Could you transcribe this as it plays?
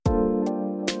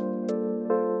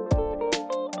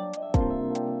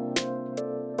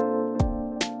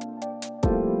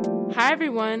Hi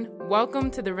everyone,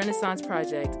 welcome to the Renaissance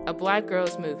Project, a Black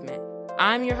girls movement.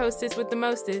 I'm your hostess with the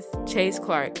mostest, Chase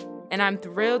Clark, and I'm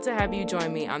thrilled to have you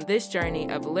join me on this journey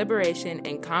of liberation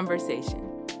and conversation.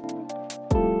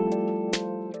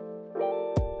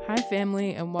 Hi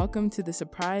family, and welcome to the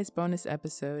surprise bonus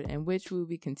episode in which we will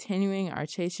be continuing our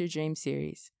Chase Your Dream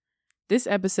series. This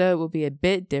episode will be a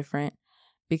bit different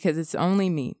because it's only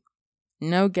me.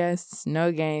 No guests,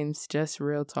 no games, just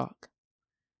real talk.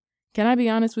 Can I be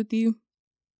honest with you?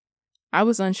 I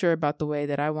was unsure about the way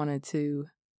that I wanted to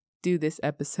do this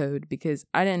episode because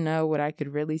I didn't know what I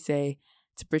could really say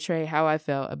to portray how I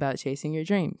felt about chasing your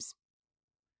dreams.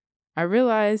 I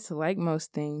realized, like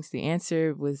most things, the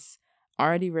answer was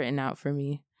already written out for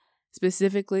me,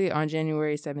 specifically on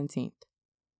January 17th.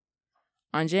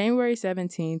 On January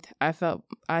 17th,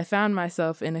 I found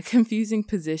myself in a confusing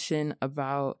position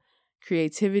about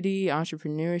creativity,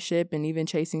 entrepreneurship, and even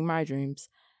chasing my dreams,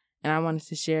 and I wanted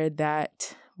to share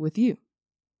that with you.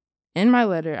 In my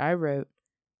letter, I wrote,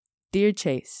 "Dear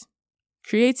Chase,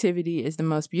 creativity is the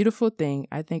most beautiful thing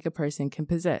I think a person can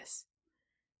possess.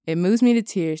 It moves me to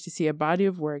tears to see a body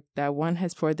of work that one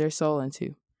has poured their soul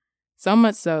into, so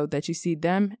much so that you see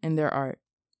them in their art.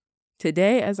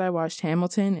 Today, as I watched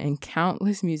Hamilton and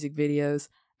countless music videos,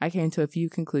 I came to a few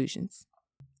conclusions.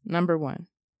 Number 1,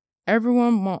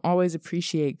 everyone won't always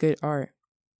appreciate good art.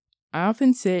 I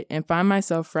often sit and find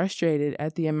myself frustrated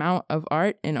at the amount of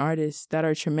art and artists that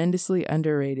are tremendously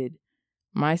underrated,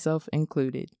 myself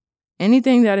included.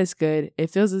 Anything that is good,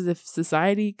 it feels as if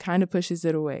society kind of pushes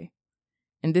it away.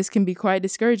 And this can be quite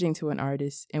discouraging to an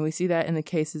artist, and we see that in the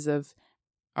cases of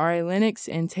R.A. Lennox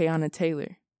and Teyana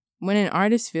Taylor. When an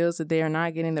artist feels that they are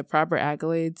not getting the proper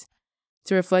accolades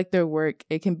to reflect their work,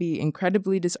 it can be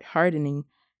incredibly disheartening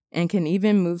and can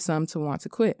even move some to want to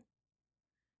quit.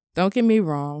 Don't get me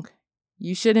wrong,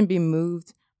 you shouldn't be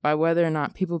moved by whether or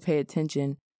not people pay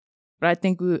attention, but I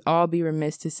think we would all be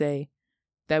remiss to say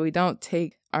that we don't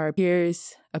take our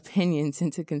peers' opinions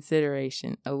into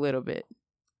consideration a little bit.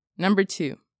 Number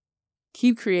 2,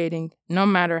 keep creating no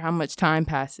matter how much time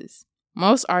passes.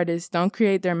 Most artists don't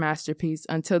create their masterpiece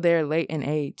until they are late in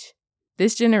age.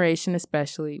 This generation,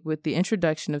 especially with the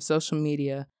introduction of social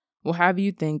media, will have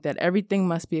you think that everything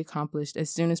must be accomplished as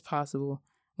soon as possible,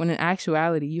 when in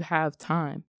actuality you have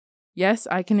time. Yes,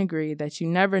 I can agree that you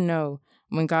never know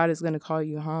when God is going to call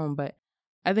you home, but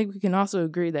I think we can also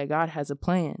agree that God has a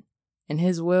plan, and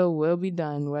His will be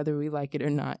done whether we like it or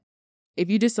not. If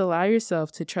you just allow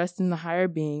yourself to trust in the higher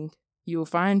being, you will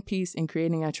find peace in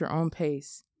creating at your own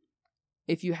pace.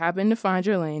 If you happen to find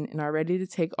your lane and are ready to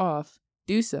take off,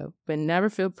 do so, but never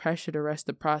feel pressure to rush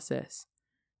the process.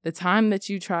 The time that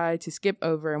you try to skip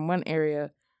over in one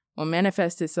area will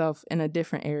manifest itself in a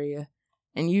different area,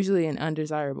 and usually an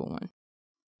undesirable one.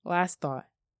 Last thought,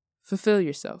 fulfill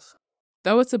yourself.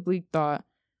 Though it's a bleak thought,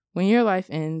 when your life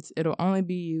ends, it'll only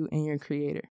be you and your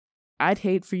creator. I'd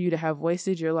hate for you to have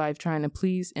wasted your life trying to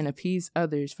please and appease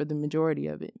others for the majority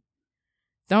of it.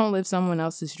 Don't live someone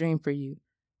else's dream for you.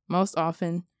 Most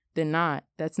often than not,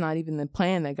 that's not even the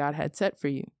plan that God had set for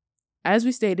you. As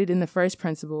we stated in the first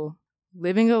principle,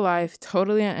 living a life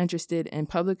totally uninterested in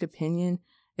public opinion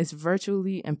is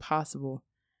virtually impossible.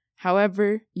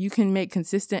 However, you can make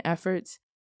consistent efforts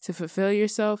to fulfill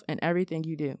yourself in everything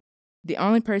you do. The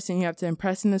only person you have to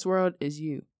impress in this world is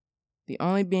you. The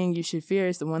only being you should fear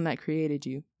is the one that created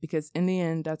you, because in the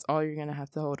end, that's all you're going to have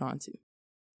to hold on to.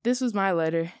 This was my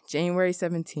letter, January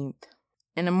 17th.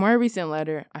 In a more recent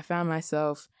letter, I found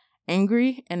myself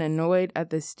angry and annoyed at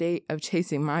the state of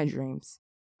chasing my dreams.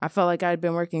 I felt like I'd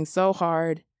been working so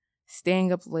hard,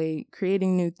 staying up late,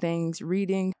 creating new things,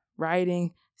 reading,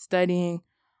 writing, studying,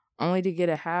 only to get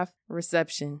a half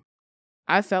reception.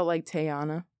 I felt like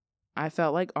Teyana, I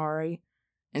felt like Ari,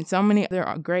 and so many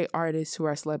other great artists who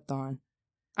are slept on.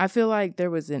 I feel like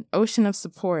there was an ocean of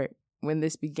support when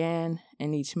this began,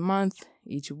 and each month,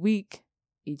 each week,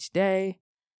 each day,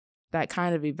 that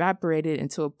kind of evaporated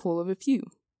into a pool of a few.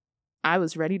 I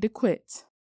was ready to quit.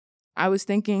 I was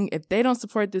thinking, if they don't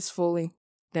support this fully,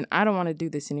 then I don't want to do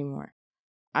this anymore.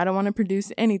 I don't want to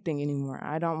produce anything anymore.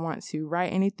 I don't want to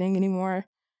write anything anymore.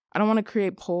 I don't want to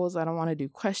create polls. I don't want to do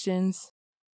questions.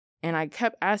 And I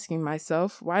kept asking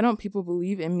myself, why don't people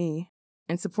believe in me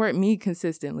and support me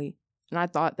consistently? And I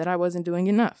thought that I wasn't doing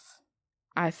enough.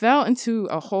 I fell into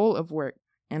a hole of work,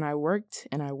 and I worked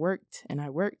and I worked and I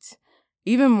worked.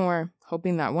 Even more,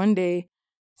 hoping that one day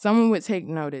someone would take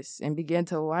notice and begin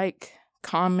to like,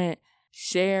 comment,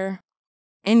 share,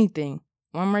 anything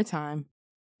one more time.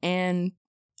 And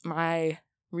my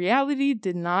reality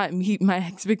did not meet my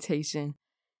expectation.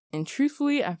 And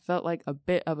truthfully, I felt like a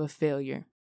bit of a failure.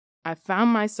 I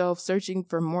found myself searching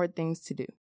for more things to do.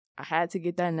 I had to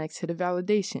get that next hit of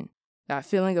validation, that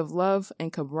feeling of love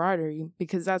and camaraderie,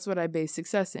 because that's what I based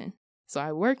success in. So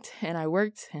I worked and I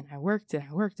worked and I worked and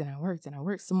I worked and I worked and I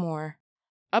worked some more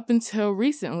up until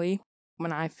recently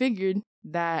when I figured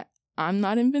that I'm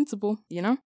not invincible,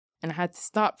 And I had to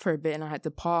stop for a bit and I had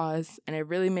to pause, and it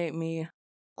really made me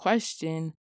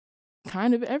question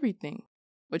kind of everything,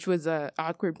 which was an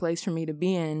awkward place for me to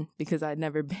be in because I'd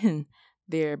never been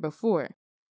there before.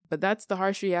 But that's the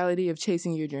harsh reality of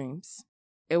chasing your dreams.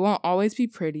 It won't always be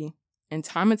pretty, and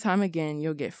time again,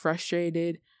 you'll get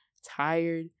frustrated,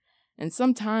 tired, and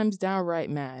sometimes downright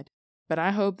mad. But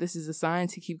I hope this is a sign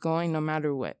to keep going no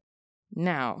matter what.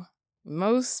 Now,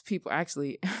 most people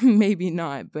actually, maybe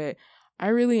not, but I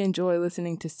really enjoy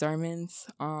listening to sermons.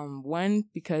 One,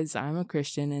 because I'm a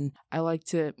Christian and I like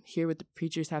to hear what the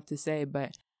preachers have to say,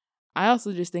 but I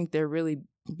also just think they're really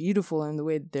beautiful in the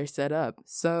way that they're set up.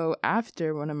 So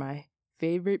after one of my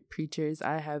favorite preachers,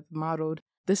 I have modeled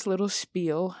this little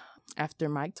spiel after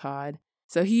Mike Todd.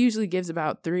 So he usually gives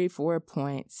about 3-4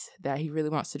 points that he really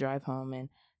wants to drive home. And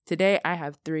today I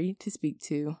have 3 to speak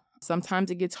to.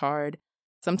 Sometimes it gets hard.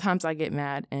 Sometimes I get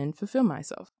mad and fulfill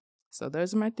myself. So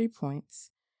those are my 3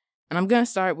 points. And I'm going to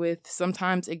start with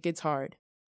sometimes it gets hard.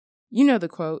 You know the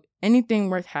quote, anything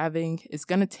worth having is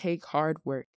going to take hard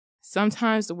work.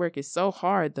 Sometimes the work is so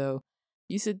hard, though,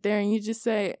 you sit there and you just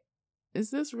say,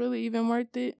 is this really even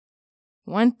worth it?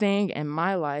 One thing in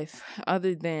my life,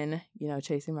 other than,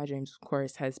 chasing my dreams, of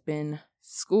course, has been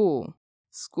school.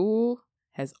 School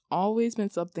has always been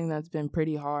something that's been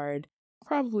pretty hard,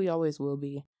 probably always will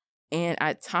be. And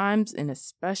at times, and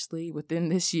especially within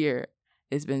this year,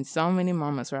 it's been so many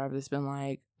moments where I've just been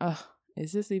like, oh,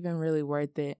 is this even really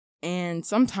worth it? And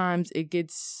sometimes it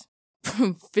gets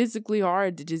physically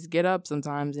hard to just get up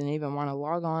sometimes and even want to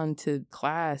log on to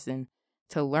class and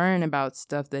to learn about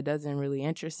stuff that doesn't really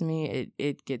interest me.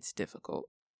 It gets difficult.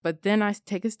 But then I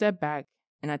take a step back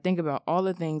and I think about all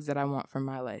the things that I want from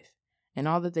my life and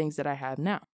all the things that I have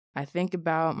now. I think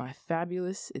about my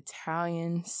fabulous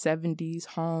Italian 70s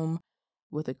home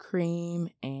with a cream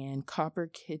and copper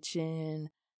kitchen,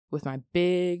 with my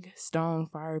big stone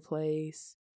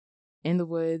fireplace, in the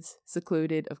woods,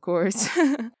 secluded, of course.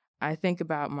 I think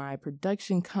about my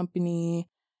production company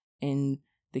and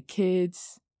the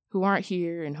kids who aren't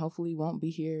here and hopefully won't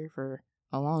be here for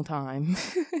a long time.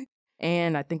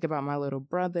 And I think about my little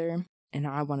brother and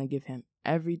I want to give him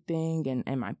everything,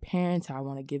 and my parents, I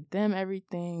want to give them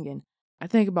everything. And I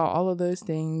think about all of those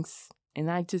things, and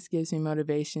that just gives me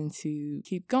motivation to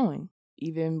keep going,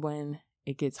 even when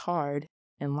it gets hard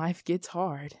and life gets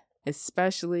hard,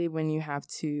 especially when you have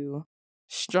to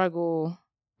struggle,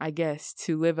 I guess,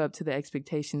 to live up to the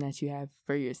expectation that you have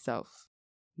for yourself.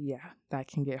 Yeah, that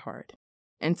can get hard.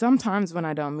 And sometimes when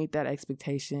I don't meet that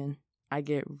expectation, I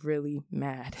get really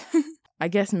mad. I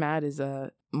guess mad is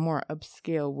a more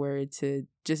upscale word to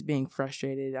just being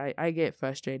frustrated. I get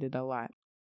frustrated a lot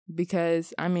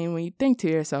because, when you think to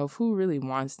yourself, who really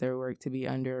wants their work to be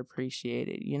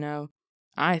underappreciated,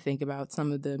 I think about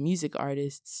some of the music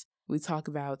artists we talk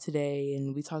about today,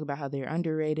 and we talk about how they're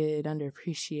underrated,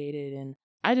 underappreciated, and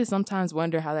I just sometimes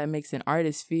wonder how that makes an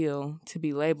artist feel to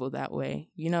be labeled that way.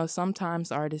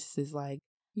 Sometimes artists is like,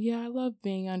 yeah, I love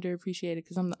being underappreciated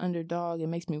because I'm the underdog. It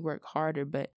makes me work harder.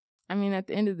 But at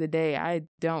the end of the day, I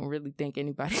don't really think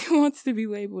anybody wants to be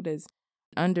labeled as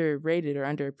underrated or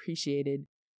underappreciated.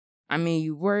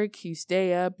 You work, you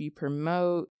stay up, you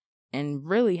promote, and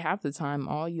really half the time,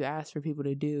 all you ask for people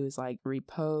to do is like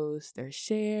repost or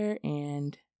share,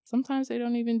 and sometimes they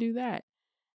don't even do that.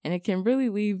 And it can really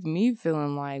leave me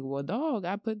feeling like, well, dog,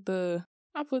 I put the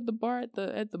bar at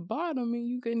the bottom and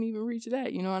you couldn't even reach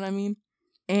that, you know what I mean?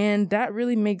 And that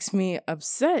really makes me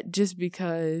upset just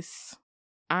because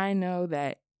I know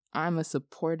that I'm a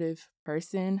supportive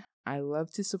person. I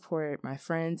love to support my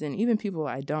friends and even people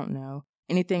I don't know.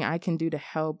 Anything I can do to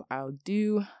help, I'll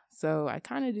do. So I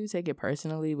kind of do take it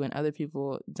personally when other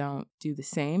people don't do the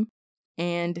same.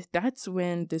 And that's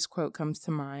when this quote comes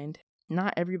to mind.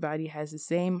 Not everybody has the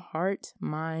same heart,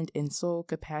 mind, and soul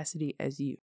capacity as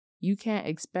you. You can't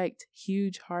expect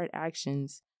huge hard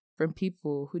actions from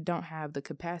people who don't have the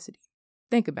capacity.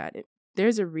 Think about it.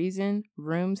 There's a reason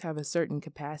rooms have a certain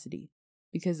capacity,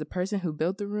 because the person who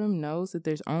built the room knows that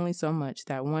there's only so much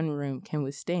that one room can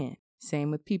withstand.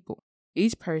 Same with people.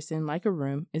 Each person, like a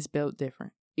room, is built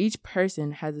different. Each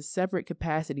person has a separate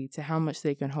capacity to how much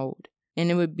they can hold. And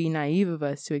it would be naive of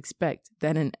us to expect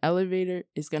that an elevator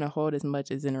is going to hold as much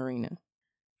as an arena.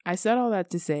 I said all that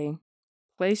to say,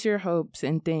 place your hopes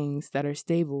in things that are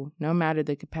stable no matter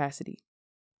the capacity.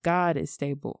 God is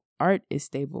stable. Art is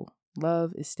stable.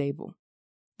 Love is stable.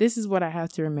 This is what I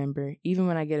have to remember, even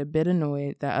when I get a bit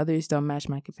annoyed that others don't match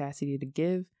my capacity to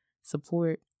give,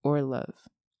 support, or love.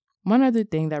 One other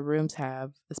thing that rooms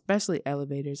have, especially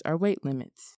elevators, are weight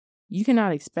limits. You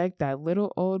cannot expect that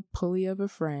little old pulley of a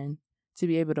friend to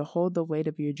be able to hold the weight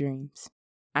of your dreams.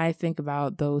 I think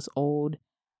about those old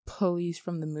pulleys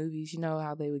from the movies, you know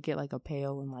how they would get like a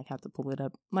pail and like have to pull it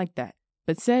up like that.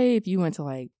 But say if you went to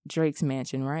like Drake's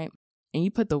mansion, right? And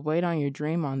you put the weight on your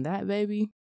dream on that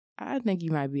baby, I think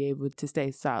you might be able to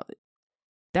stay solid.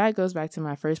 That goes back to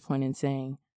my first point in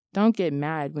saying, don't get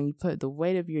mad when you put the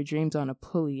weight of your dreams on a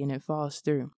pulley and it falls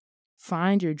through.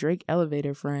 Find your Drake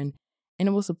elevator friend and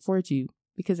it will support you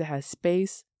because it has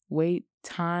space, weight,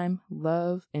 time,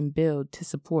 love, and build to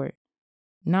support.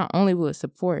 Not only will it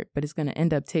support, but it's going to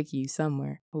end up taking you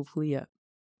somewhere, hopefully up.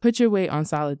 Put your weight on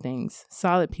solid things,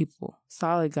 solid people,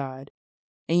 solid God.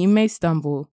 And you may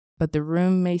stumble, but the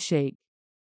room may shake,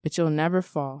 but you'll never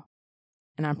fall.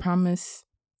 And I promise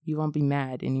you won't be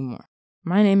mad anymore.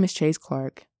 My name is Chase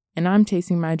Clark, and I'm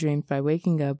chasing my dreams by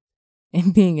waking up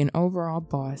and being an overall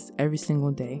boss every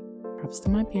single day. Props to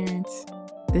my parents.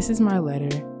 This is my letter.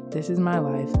 This is my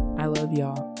life. I love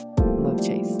y'all. Love,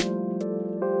 Chase.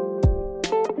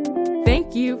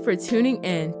 Thank you for tuning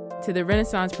in to the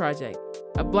Renaissance Project,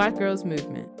 a Black girls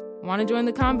movement. Want to join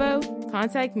the combo?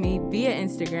 Contact me via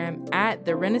Instagram at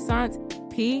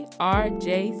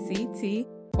therenaissanceprjct,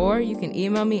 or you can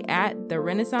email me at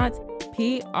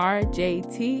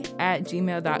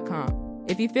therenaissanceprjt@gmail.com.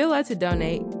 If you feel led to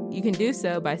donate, you can do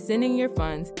so by sending your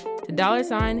funds to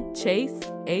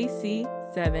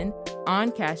 $ChaseAC7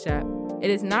 on Cash App. It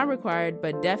is not required,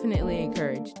 but definitely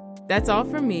encouraged. That's all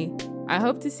from me. I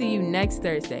hope to see you next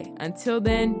Thursday. Until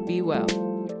then, be well.